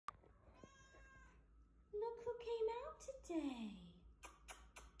say?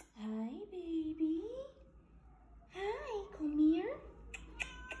 Hi, baby. Hi, come here.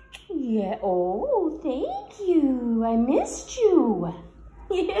 Yeah, oh, thank you. I missed you.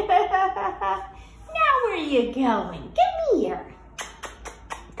 Yeah. Now where are you going? Come here.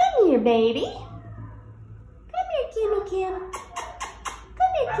 Come here, baby. Come here, Kimmy Kim.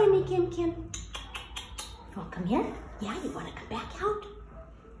 Come here, Kimmy Kim Kim. You want to come here? Yeah, you want to come back out?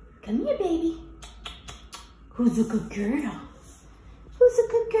 Come here, baby. Who's a good girl? Who's a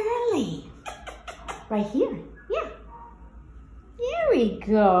good girlie? Right here. Yeah. There we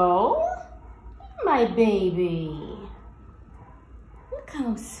go. My baby. Look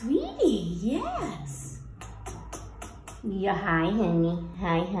how sweetie. Yes. Yeah, hi, honey.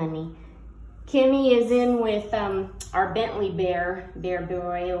 Hi, honey. Kimmy is in with our Bentley bear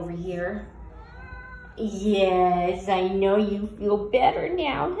boy over here. Yes, I know you feel better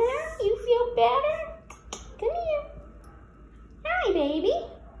now, huh? You feel better? Come here. Hi, baby.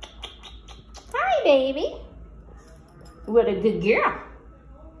 Hi, baby. What a good girl.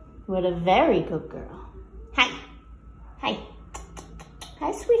 What a very good girl. Hi. Hi.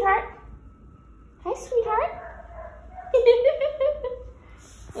 Hi, sweetheart. Hi, sweetheart.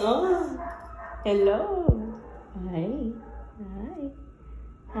 Oh, hello. Hi. Hi.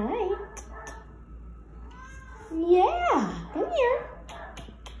 Hi. Yeah, come here.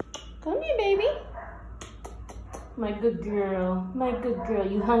 Come here, baby. My good girl. My good girl.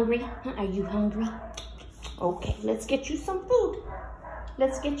 You hungry? Are you hungry? Okay, let's get you some food.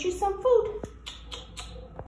 Let's get you some food.